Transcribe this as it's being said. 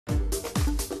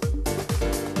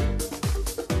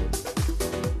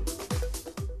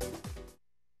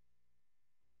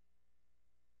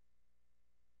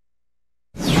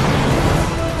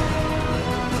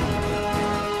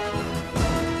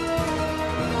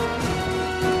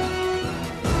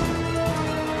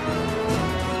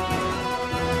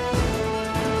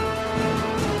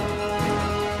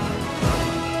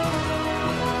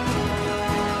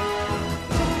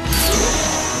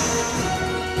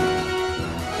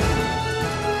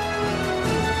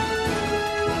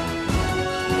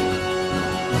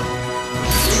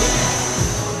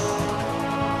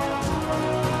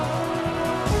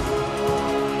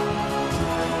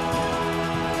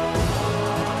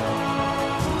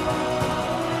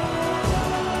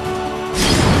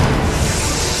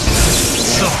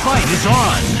is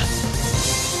on!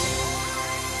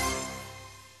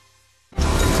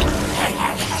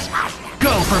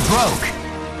 Go for broke!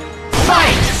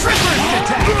 Fight! First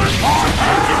attack!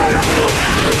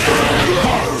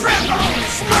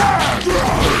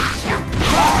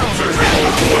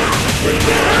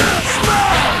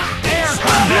 Air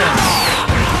combo!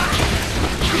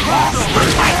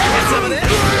 Get some of this!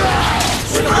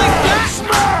 Like that!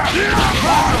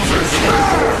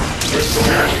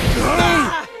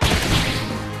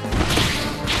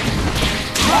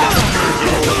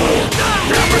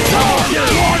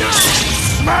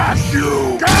 Smash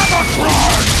you! Gamma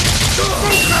Crush!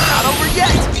 Not over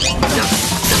yet!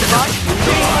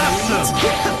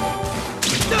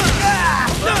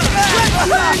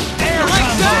 Air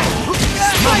combo!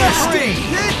 Number 3!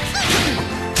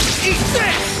 Eat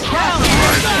this!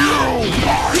 Smash you!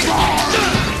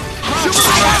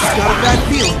 Got a bad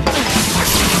feeling.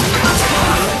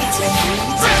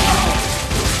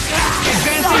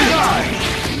 Advancing guard!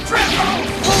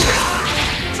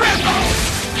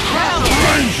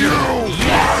 Thank you!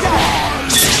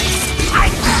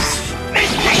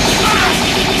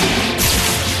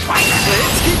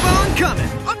 Let's keep on coming.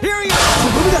 Here we go.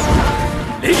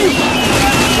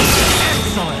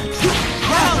 Excellent!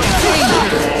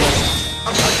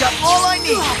 I've got all I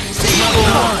need. See you in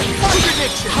court.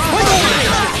 Contradiction.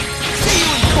 See you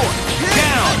in court.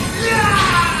 Down!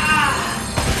 Down!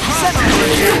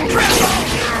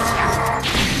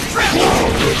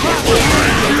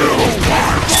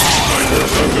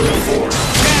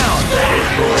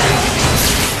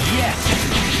 Yes!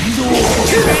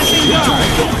 Advancing guard!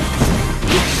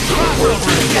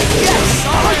 Yes,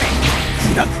 all right.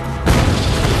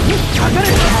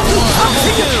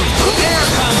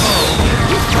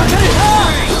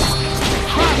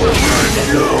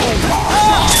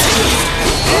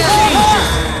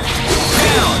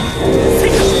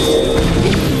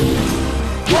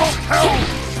 Air combo!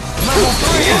 Level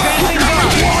 3 advancing guard!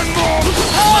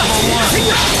 Level 1!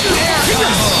 Air combo!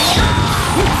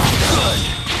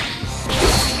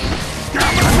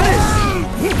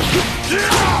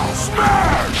 Good!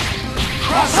 Smash!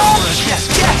 Crossover attack!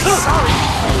 Yes, sorry.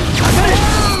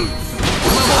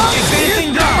 Level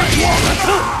advancing guard!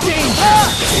 Danger!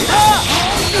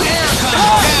 Air combo!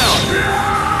 Down!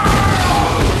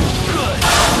 Good!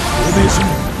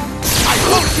 I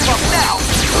won't give up now.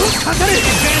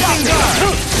 Advancing guard!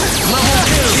 Level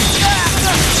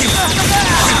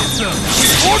 2!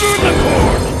 Order in the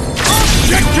court!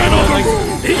 Objection on the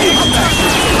move!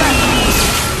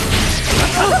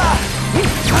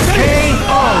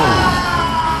 KO!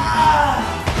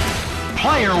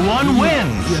 Player 1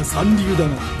 wins! いや三流だ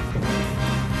な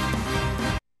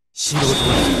素人が突っ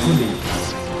込んでいる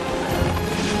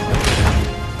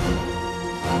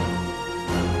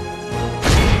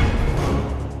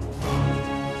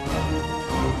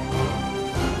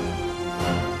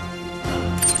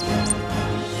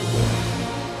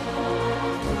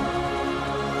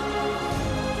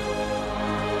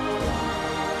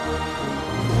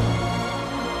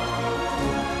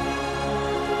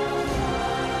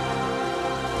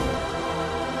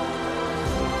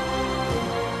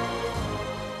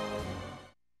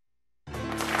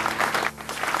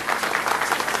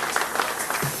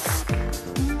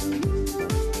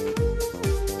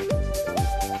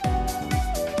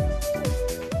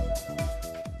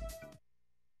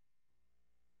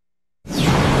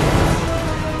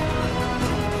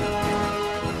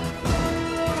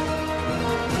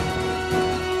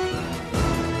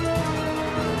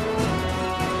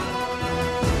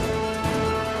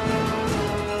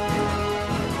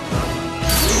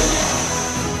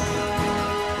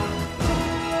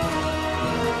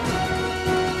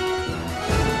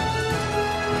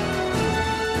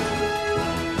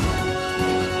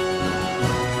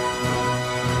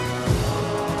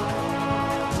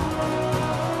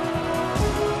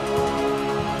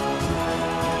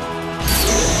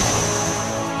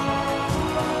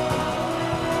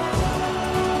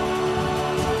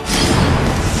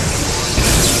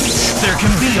There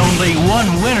can be only one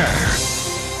winner!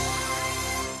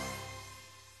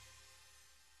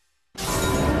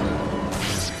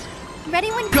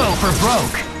 Ready when Go for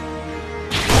broke!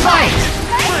 Fight!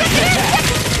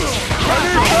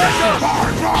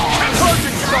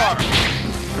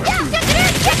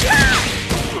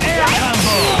 Air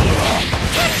combo!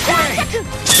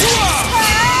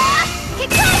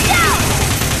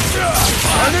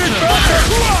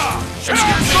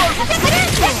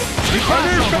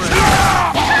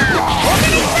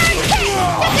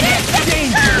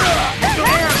 Danger!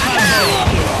 Air combo!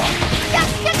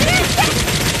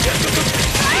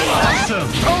 Awesome!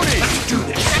 Tony! Let's do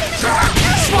this!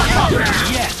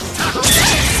 Yes!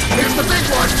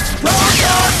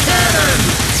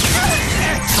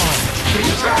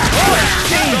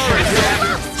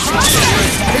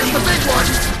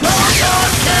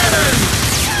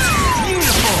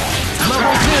 Beautiful!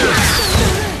 Level 2!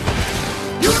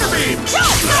 Unibeam!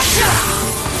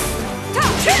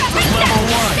 Level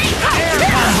 1! Air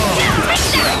combo!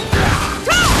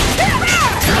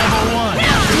 Level 1!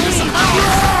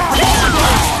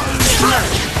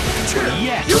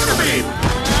 Yes! Unibeam!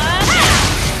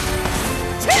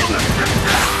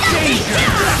 Danger!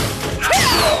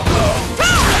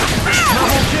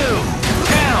 Level 2!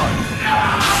 Down!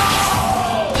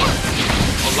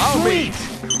 Allow me!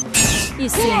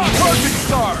 Perfect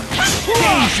star!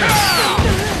 Danger!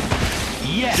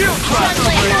 Yes! Shield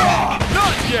Crossover attack!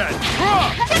 Not yet!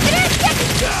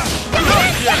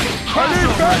 Not yet! I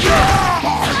need backup!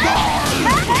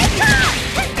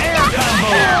 Air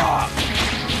combo!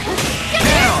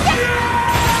 Down!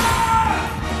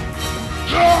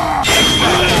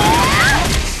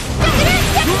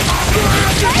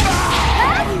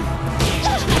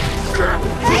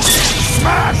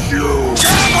 Smash you!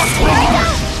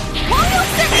 Camouflage!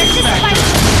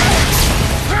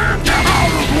 Get out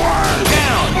of the way!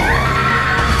 Down!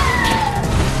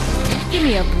 Give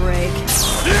me a break.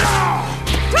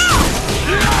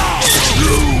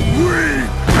 You weak!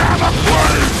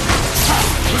 Camouflage!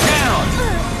 Down!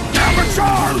 Never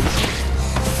charge!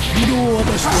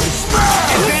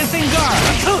 Advancing guard!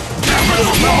 Never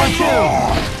Level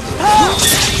 2!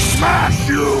 Smash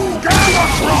you!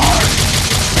 Camouflage!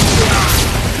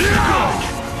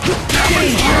 Never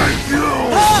save you!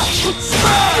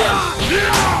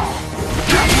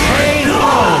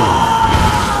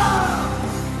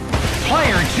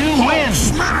 Player 2 wins!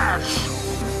 Smash!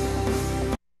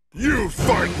 You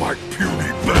fight like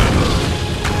puny better!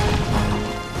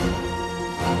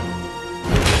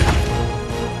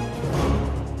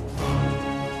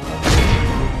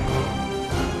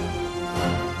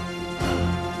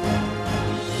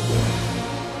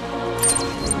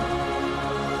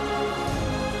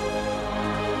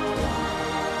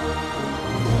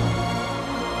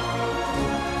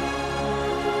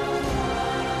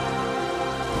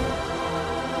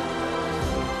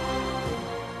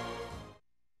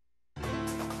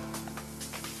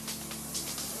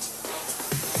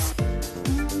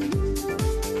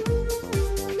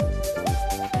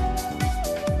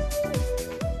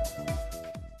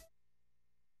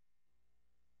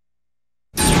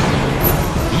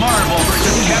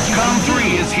 Capcom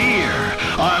 3 is here!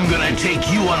 I'm gonna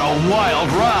take you on a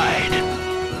wild ride!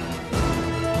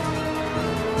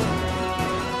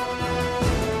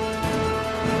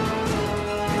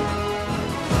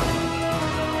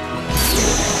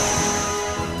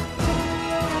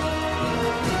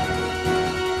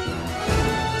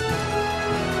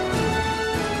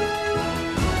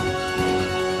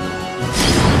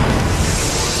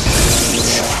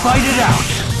 Fight it out!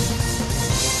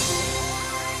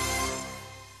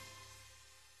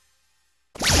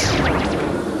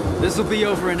 This will be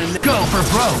over in a minute. Go for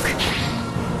broke!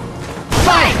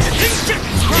 Fight!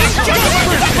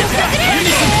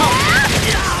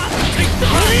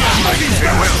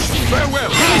 Farewell!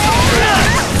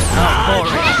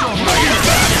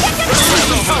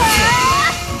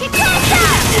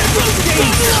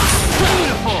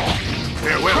 Beautiful!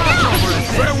 Farewell!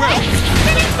 Farewell!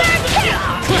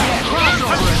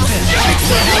 Crossover assist!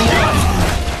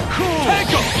 Cool!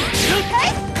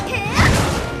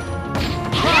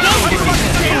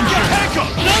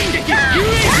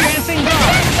 Advancing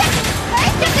guard!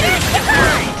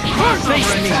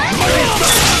 Crossover attack!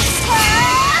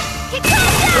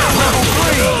 Level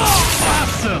 3!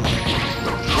 Awesome!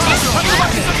 Crossover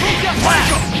assist!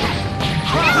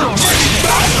 Crossover assist!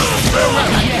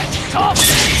 Yes!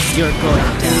 You're going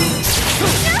down.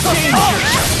 Danger!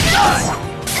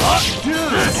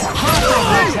 Dude!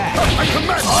 Crossover attack! I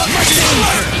command!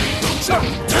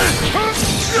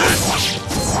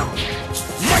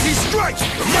 Mighty strike!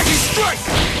 Mighty strike!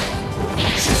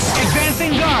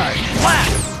 Advancing guard!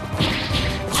 Blast!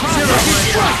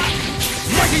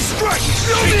 Mighty strike! Mighty strike!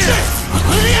 Mighty strike!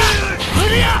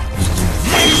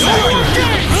 Mighty strike!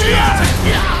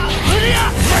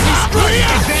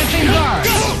 Advancing guard!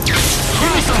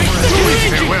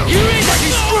 Farewell! Mighty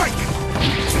strike!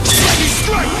 Mighty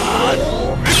strike!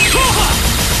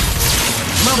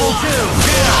 Level 2!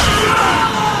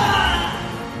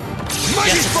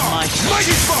 Mighty spar!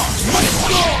 Mighty spar! Mighty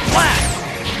spar! Blast!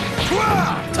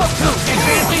 Top two!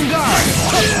 Advancing guard!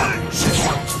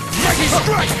 Mighty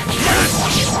strike!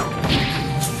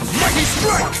 Mighty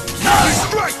strike! Mighty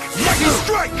strike! Mighty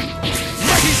strike!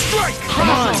 Mighty strike! Come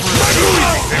on! Mighty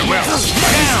strike! Farewell! Mighty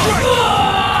strike!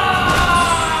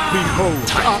 Behold!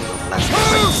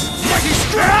 Mighty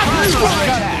strike! Crossover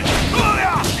attack!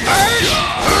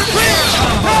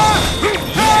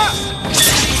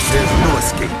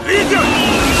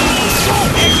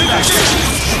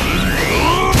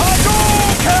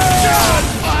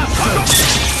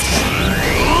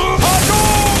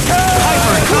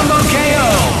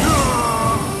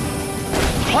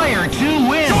 Player 2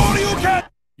 wins!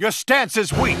 Your stance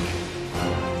is weak.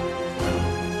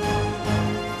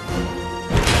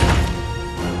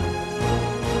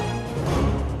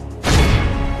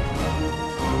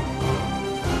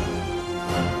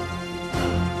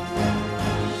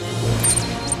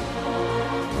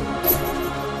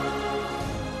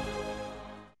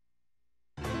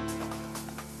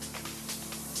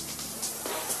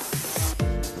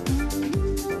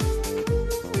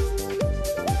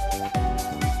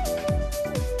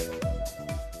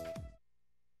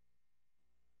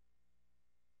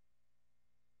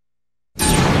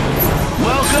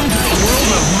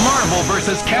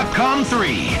 Vs. Capcom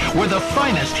 3, where the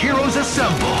finest heroes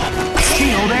assemble.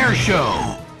 Shield Air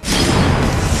Show.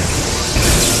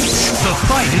 The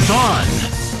fight is on.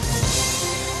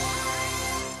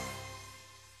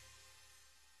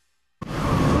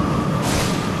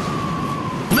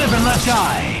 Live and let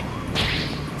die.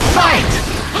 Fight!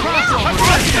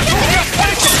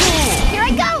 Here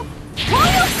I go!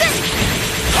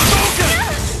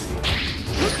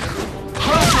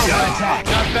 Crossover attack.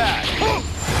 Not bad.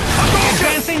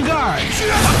 Advancing guard.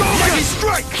 Mighty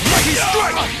strike! Mighty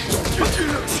strike! Mighty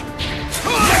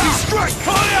strike!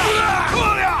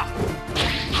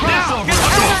 Crossover.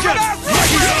 Mighty strike!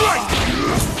 Mighty strike!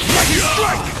 Mighty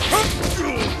strike!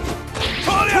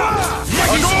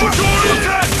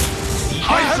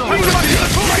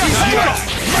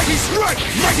 Mighty strike! Mighty strike!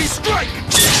 Mighty strike!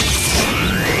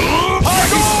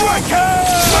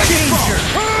 Danger.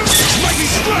 Mighty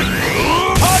strike!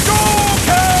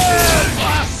 Hadouken!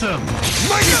 Awesome.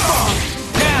 Mighty bomb!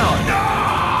 Down.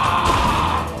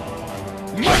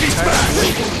 Mighty smash!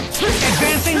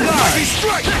 Advancing guard. Mighty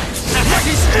strike!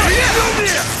 Mighty strike! Here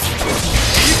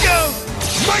you go!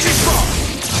 Mighty bomb!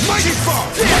 Mighty bomb!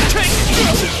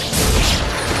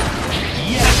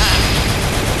 Yes.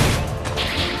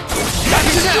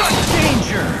 Mighty strike!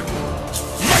 Danger.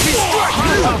 Mighty strike!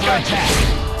 Crossover attack.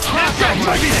 Crossover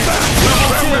Mighty attack. smash!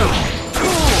 Level 2.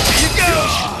 Here you go!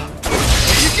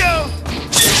 Here you go!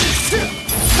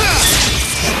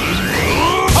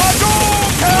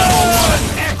 Hadouken! Level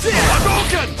 1. Excellent.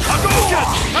 Hadouken! Hadouken!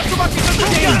 Tatsumaki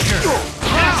Hadouken! Danger.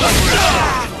 Crossover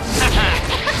attack.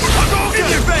 Hadouken! In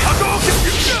your face! Hadouken!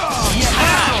 Yes.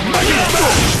 Mighty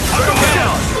smash! Hadouken!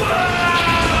 Down.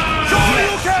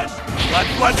 Hadouken!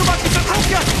 Tatsumaki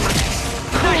Hadouken!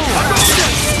 Hadouken!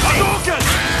 Hadouken!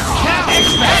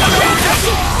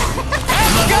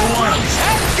 Level 1.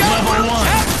 Level 1.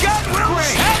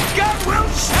 Great.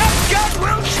 Excellent.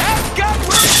 Crossover attack.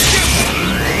 Crossover attack.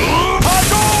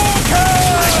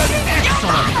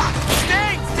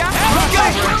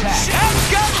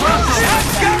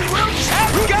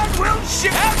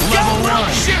 Level 1.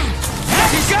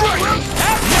 Mighty strike!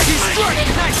 Mighty strike!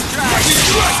 Mighty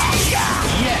strike!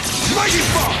 Yes. Mighty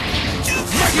bomb!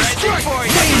 Mighty strike!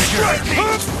 Mighty strike!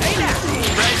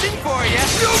 Rising for ya.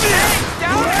 Feel me!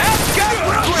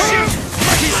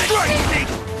 Mighty strike!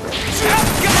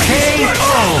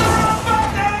 KO.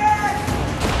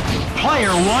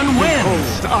 Player 1 wins.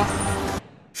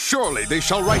 Surely they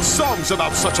shall write songs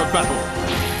about such a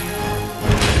battle.